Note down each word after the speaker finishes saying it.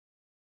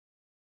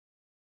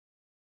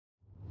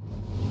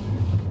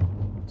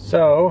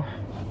So,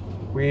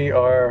 we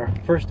are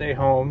first day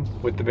home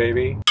with the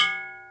baby.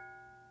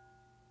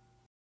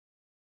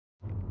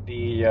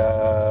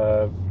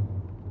 The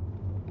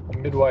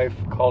midwife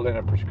called in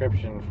a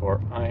prescription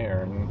for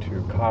iron to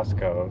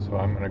Costco, so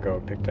I'm gonna go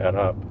pick that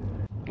up.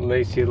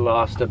 Lacey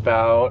lost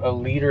about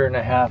 1.5 liters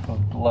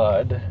of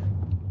blood.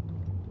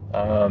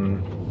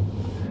 An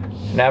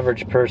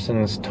average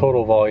person's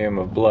total volume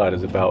of blood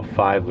is about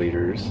 5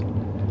 liters.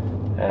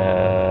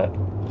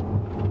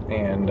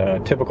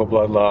 Typical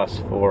blood loss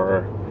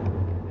for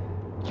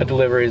a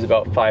delivery is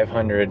about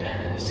 500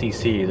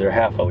 cc's or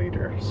half a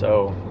liter,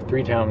 so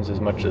 3 times as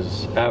much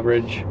as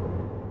average.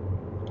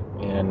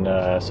 And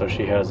so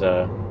she has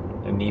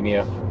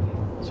anemia.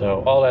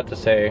 So all that to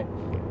say,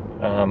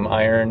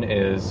 iron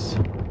is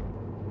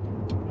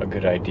a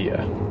good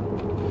idea.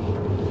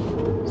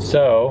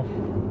 So,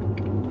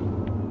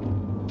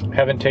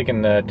 haven't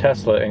taken the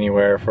Tesla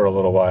anywhere for a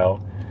little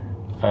while.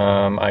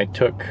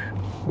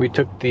 We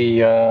took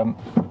the,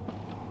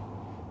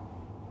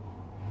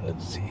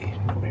 let's see,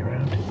 nobody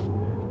around.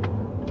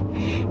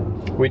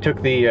 We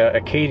took the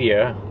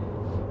Acadia,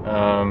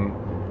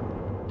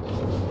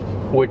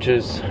 which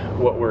is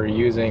what we're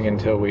using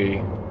until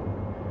we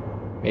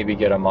maybe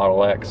get a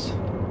Model X.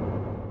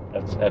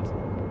 That's at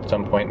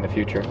some point in the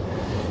future.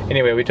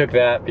 Anyway, we took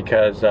that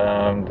because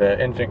the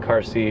infant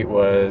car seat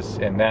was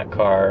in that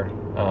car.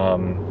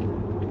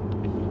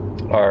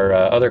 Our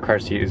other car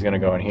seat is going to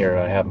go in here.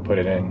 I haven't put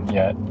it in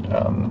yet.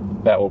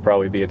 That will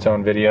probably be its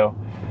own video.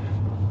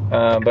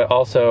 But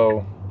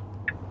also,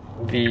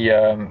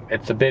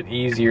 it's a bit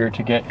easier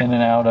to get in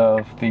and out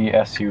of the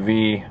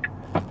SUV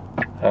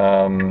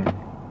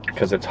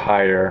because it's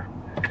higher,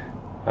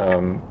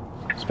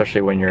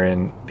 especially when you're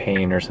in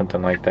pain or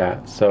something like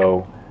that.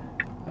 So,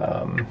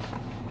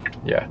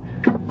 yeah.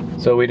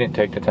 So we didn't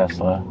take the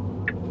Tesla.